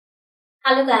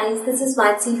Hello guys, this is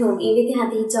Marcy from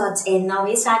evidyati.in. Now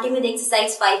we are starting with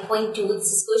exercise 5.2.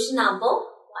 This is question number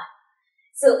 1.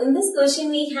 So in this question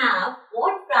we have,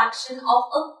 what fraction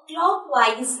of a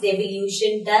clockwise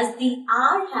revolution does the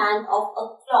hour hand of a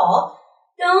clock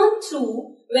turn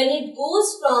through when it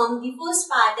goes from the first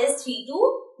part as 3 to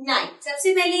 9?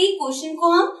 सबसे पहले ये question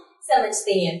को हम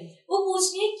समझते हैं. वो पूछ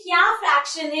रही है क्या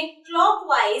फ्रैक्शन है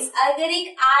क्लॉकवाइज अगर एक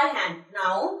our hand.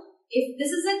 Now if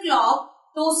this is a clock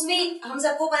तो उसमें हम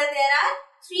सबको पता चल रहा है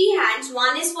 3 hands,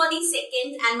 one is for the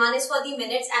second and one is for the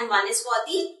minutes and one is for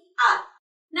the hour.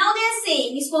 Now they are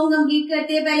saying, इसको हम कंप्लीट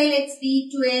करते हैं पहले. Let's be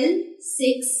 12,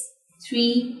 6,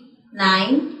 3,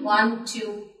 9, 1, 2,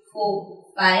 4,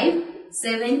 5,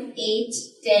 7, 8,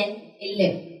 10,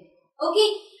 11. ओके,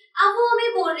 अब वो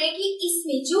हमें बोल रहे हैं कि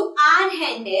इसमें जो आर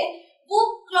हैंड है वो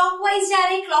क्लॉकवाइज जा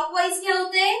रहे हैं. क्लॉकवाइज क्या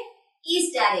होता है?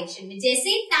 इस डायरेक्शन में,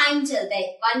 जैसे टाइम चलता है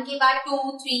 1 के बाद 2,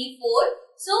 3, 4,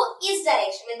 सो इस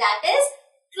डायरेक्शन में, दैट इज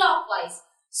क्लॉकवाइज.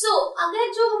 सो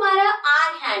अगर जो हमारा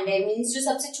आर हैंड है, मीन्स जो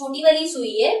सबसे छोटी वाली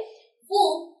सुई है, वो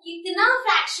कितना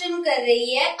फ्रैक्शन कर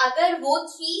रही है अगर वो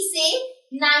 3 से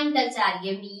 9 तक जा रही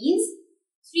है. मीन्स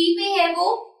 3 पे है वो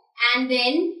एंड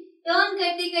देन टर्न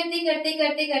करते करते करते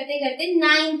करते करते करते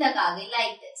 9 तक आ गई,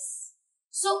 लाइक दिस.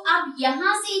 सो अब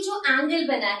यहां से जो एंगल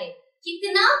बना है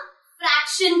कितना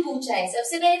फ्रैक्शन पूछा है.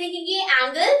 सबसे पहले देखेंगे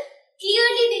एंगल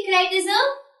क्लियरली दिख रहा है. It is a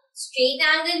straight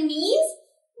angle, means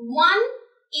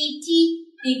 180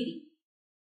 degree.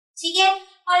 ठीक है,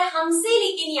 और हमसे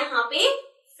लेकिन यहाँ पे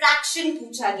फ्रैक्शन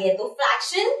पूछा गया. तो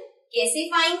फ्रैक्शन कैसे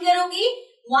फाइंड करोगे?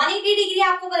 180 डिग्री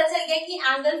आपको पता चल गया कि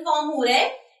एंगल फॉर्म हो रहा है.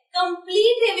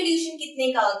 कंप्लीट रेवोल्यूशन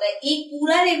कितने का होता है? एक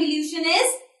पूरा revolution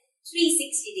is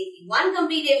 360 degree. One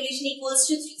complete revolution equals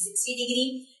to 360 degree.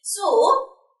 So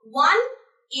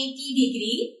 180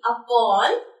 degree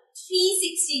upon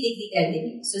 360 degree कर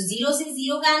देंगे. सो 0 से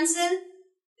 0 cancel.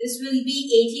 This will be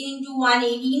 18 into 1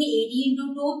 18, 80 into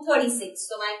 2 36.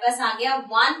 तो हमारे पास आ गया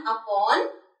 1 अपॉन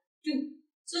 2.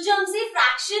 सो जो हमसे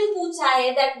फ्रैक्शन पूछा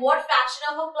है, that what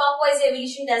fraction of a clockwise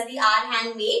revolution does the our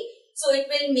hand make, so it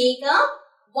will make a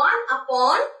 1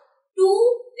 upon 2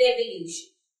 revolution.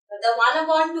 But the 1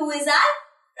 upon 2 is our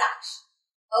fraction.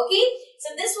 Okay,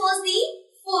 so this was the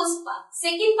first part.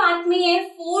 Second part में है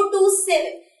 4 to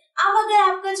 7. अब अगर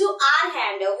आपका जो R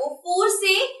hand है वो 4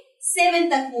 से 7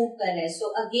 तक मूव कर रहा है,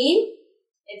 so again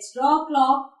let's draw a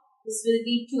clock. This will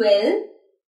be 12,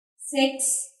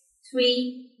 6, 3,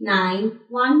 9,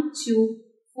 1, 2,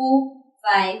 4,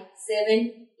 5, 7,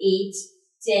 8,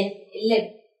 10,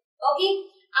 11. Okay,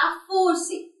 अब 4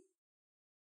 से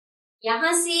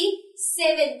यहां से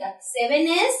 7 तक, 7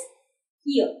 इज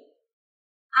हियर.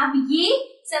 अब ये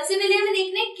सबसे पहले हमें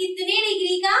देखना है कितने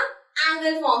डिग्री का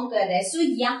एंगल फॉर्म कर रहा है. सो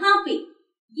यहाँ पे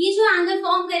ये जो एंगल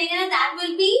फॉर्म करेगा ना, दैट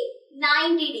विल बी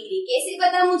 90 डिग्री. कैसे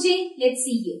पता मुझे? Let's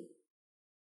see here.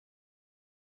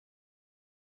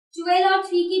 12 और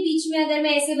 3 के बीच में अगर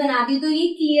मैं ऐसे बना दी तो ये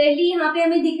क्लियरली यहाँ पे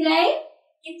हमें दिख रहा है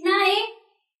कितना है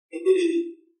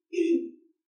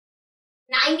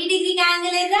 90 डिग्री का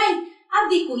एंगल है, राइट. अब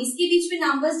देखो इसके बीच में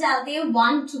नंबर्स डालते हैं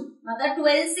 1, 2, मतलब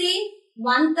 12 से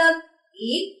 1 तक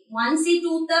 8, 1 से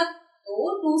 2 तक 2,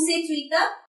 2 से 3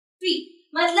 तक 3,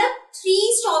 मतलब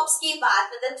 3 स्टॉप्स के बाद,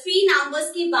 मतलब 3 नंबर्स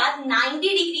के बाद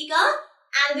 90 डिग्री का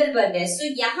एंगल बन रहा है. सो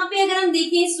यहाँ पे अगर हम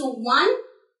देखें, सो 1,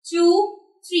 2,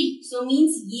 3, सो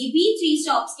मीन्स ये भी 3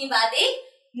 स्टॉप्स के बाद एक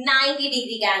 90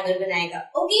 डिग्री का एंगल बनाएगा.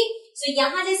 ओके, सो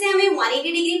यहाँ जैसे हमें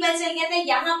 180 डिग्री पता चल गया था,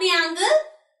 यहाँ पे एंगल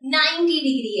 90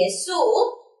 डिग्री है. सो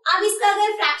अब इसका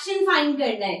अगर फ्रैक्शन फाइंड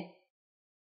करना है,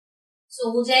 सो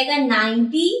हो जाएगा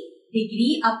 90 degree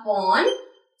upon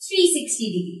 360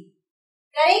 degree.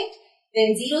 Correct.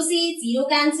 Then 0 से 0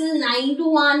 cancel, 9 into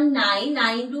 1 9,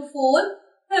 9 into 4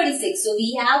 36. So we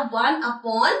have 1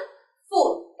 upon 4.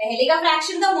 पहले का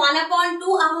फ्रैक्शन था 1 अपॉन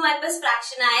 2. अब हमारे पास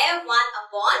फ्रैक्शन आया है 1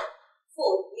 अपॉन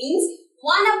 4. मीन्स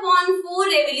 1 अपॉन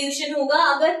 4 रेवोल्यूशन होगा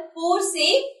अगर 4 से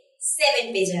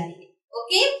 7 पे जा रही है.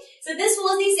 Okay, so this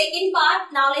was the second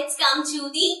part. Now let's come to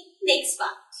the next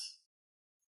part.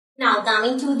 Now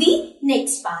coming to the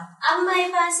next part. अब हमारे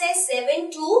पास है 7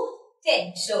 to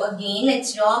 10. So again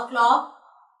let's draw a clock.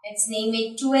 Let's name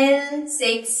it 12,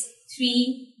 6, 3,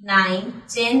 9,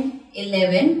 10,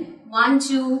 11, 1,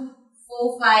 2,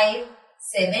 4, 5,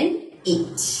 7,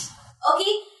 8.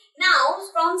 Okay, now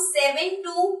from 7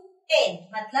 to 10,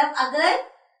 मतलब अगर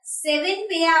 7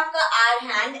 पे आपका R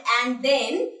hand and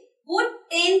then वो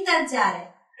 10 तक जा रहा है,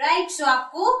 राइट. सो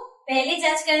आपको पहले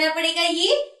जज करना पड़ेगा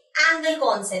ये एंगल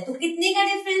कौन सा है. तो कितने का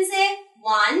डिफरेंस है?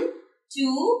 1,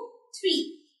 2, 3.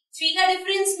 3 का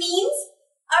difference means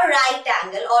a right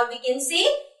angle, और we can say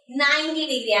 90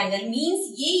 degree angle. Means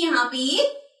ये यहाँ पे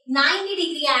 90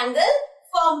 डिग्री एंगल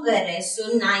फॉर्म कर रहे हैं. सो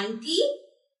 90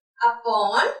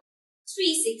 अपॉन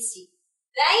 360,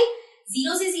 राइट.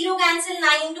 0 से 0 कैंसिल,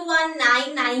 9 into 1 9,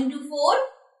 9 into 4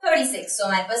 36. सो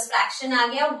हमारे पास फ्रैक्शन आ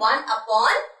गया 1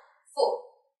 upon 4.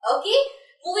 Okay,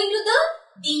 moving to the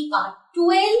D part.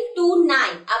 12 to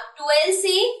 9. अब 12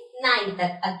 से 9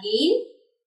 तक. Again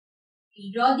we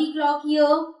draw the clock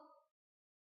here.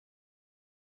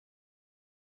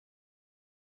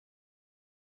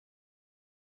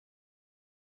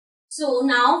 So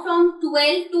now from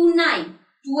 12 to 9.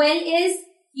 12 is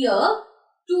here.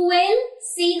 12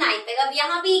 से 9 तक. अब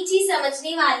यहाँ पे एक चीज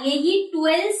समझने वाली है, ये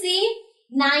 12 से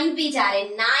 9 पे जा रहे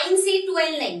हैं, 9 से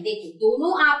 12 नहीं. देखिए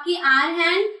दोनों आपके आर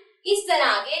हैंड इस तरह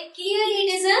आ गए. Clearly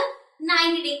it is a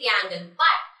 90 degree angle.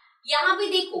 But यहाँ पे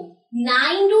देखो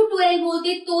 9 to 12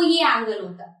 बोलते तो ये एंगल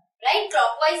होता, राइट.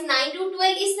 क्लॉकवाइज 9 to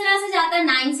 12 इस तरह से जाता,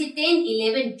 9 से 10,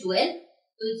 11, 12,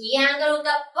 तो ये एंगल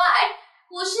होता. बट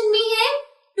क्वेश्चन में है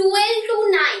 12 to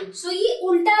 9, सो ये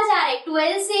उल्टा जा रहा है.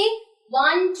 12 से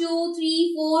 1, 2, 3,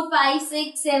 4, 5,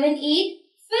 6, 7, 8,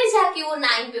 फिर जाके वो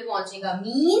 9 पे पहुंचेगा.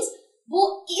 मीन्स वो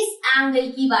इस एंगल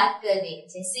की बात कर रहे हैं.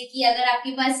 जैसे कि अगर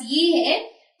आपके पास ये है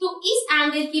तो इस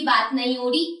एंगल की बात नहीं हो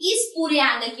रही, इस पूरे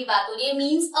एंगल की बात हो रही है.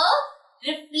 Means a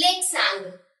reflex angle.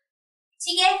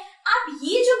 ठीक है. अब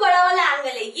ये जो बड़ा वाला एंगल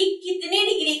है ये कितने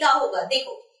डिग्री का होगा?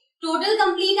 देखो total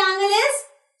complete angle is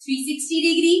 360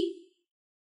 degree,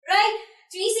 right.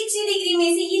 360 degree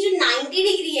में से ये जो 90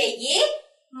 डिग्री है ये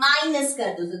माइनस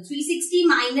कर दो. तो 360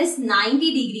 माइनस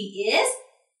 90 डिग्री इज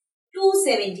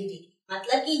 270 डिग्री.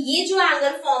 मतलब कि ये जो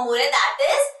एंगल फॉर्म हो रहा है दैट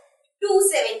इज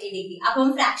 270 डिग्री. अब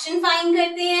हम फ्रैक्शन फाइंड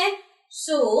करते हैं.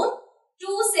 सो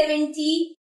 270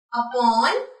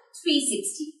 अपॉन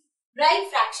 360, राइट.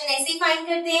 फ्रैक्शन ऐसे ही फाइंड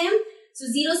करते हैं.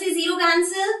 सो 0 से 0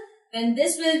 cancel, then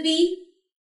this will be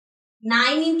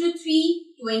 9 into 3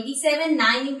 27,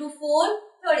 9 into 4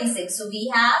 36. So we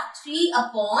have 3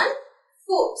 upon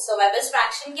 4. So हमारे पास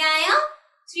फ्रैक्शन क्या आया?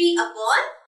 3 upon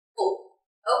 4.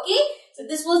 Okay. So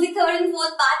this was the third and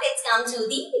fourth part. Let's come to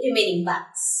the remaining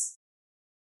parts.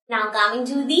 Now coming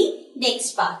to the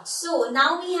next part. So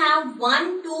now we have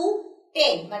 1 to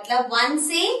 10. मतलब 1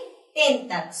 से 10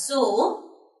 तक. So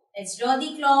let's draw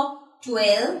the clock.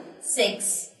 12,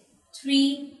 6,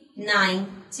 3, 9,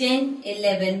 10,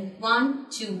 11, 1,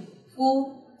 2, 4,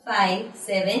 5,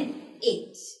 7,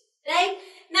 8. Right?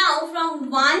 Now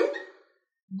from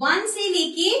 1 से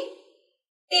लेके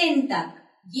 10 तक.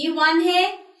 ये 1 है,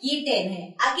 ये 10 है.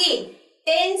 अगेन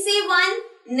 10 से 1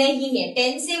 नहीं है.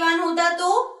 10 से 1 होता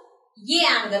तो ये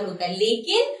एंगल होता है.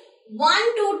 लेकिन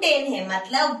 1 to 10 है.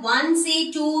 मतलब 1 से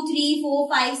 2, 3, 4,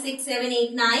 5, 6, 7,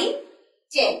 8, 9,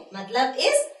 10. मतलब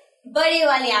इस बड़े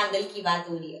वाले एंगल की बात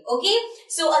हो रही है. ओके.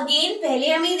 सो अगेन पहले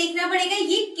हमें देखना पड़ेगा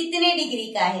ये कितने डिग्री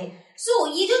का है. सो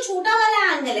ये जो छोटा वाला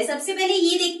एंगल है, सबसे पहले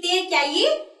ये देखते हैं क्या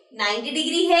ये 90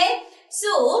 डिग्री है.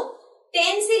 सो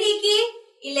 10 से लेके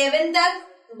 11 तक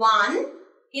 1,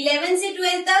 11 से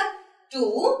 12 तक 2,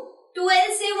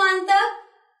 12 से 1 तक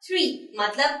 3,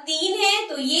 मतलब 3 है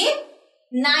तो ये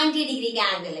 90 डिग्री का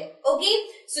एंगल है. ओके.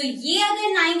 सो ये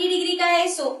अगर 90 डिग्री का है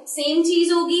सो सेम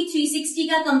चीज होगी. 360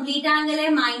 का कंप्लीट एंगल है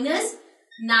माइनस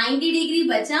 90 डिग्री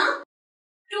बचा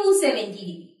 270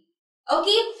 डिग्री.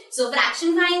 ओके. सो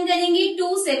फ्रैक्शन फाइंड करेंगे.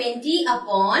 270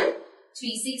 अपॉन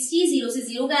 360, 0 से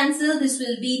 0 cancel, this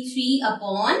will be 3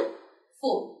 upon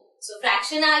 4. So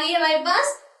fraction आ गई हमारे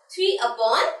पास 3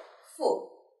 upon 4.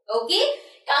 Okay.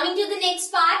 Coming to the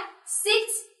next part.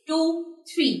 6 to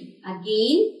 3.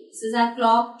 Again, this is our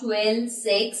clock. 12,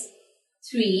 6,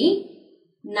 3,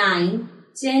 9,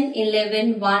 10, 11,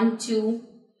 1, 2,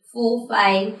 4,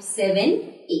 5, 7,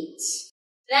 8.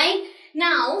 Right?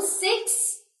 Now, 6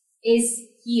 is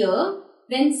here.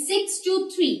 Then 6 to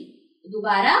 3.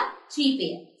 दोबारा 3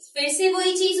 पे है. फिर से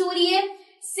वही चीज हो रही है.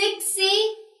 6 से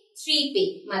 3 पे.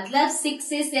 मतलब 6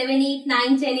 से 7, 8,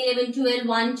 9, 10, 11,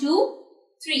 12, 1, 2,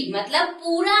 3. मतलब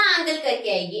पूरा एंगल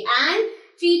करके आएगी. And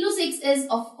 3 to 6 is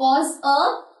of course a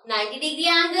 90 degree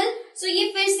angle. So ये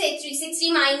फिर से 360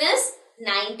 minus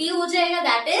 90 हो जाएगा.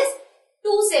 That is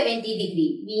 270 degree.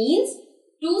 Means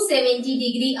 270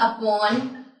 degree upon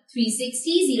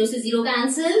 360. 0 से 0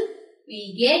 cancel. We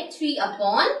get 3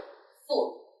 upon 4.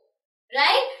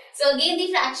 Right? So again the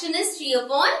fraction is 3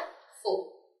 upon 4.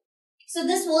 So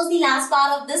this was the last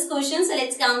part of this question. So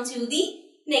let's come to the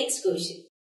next question.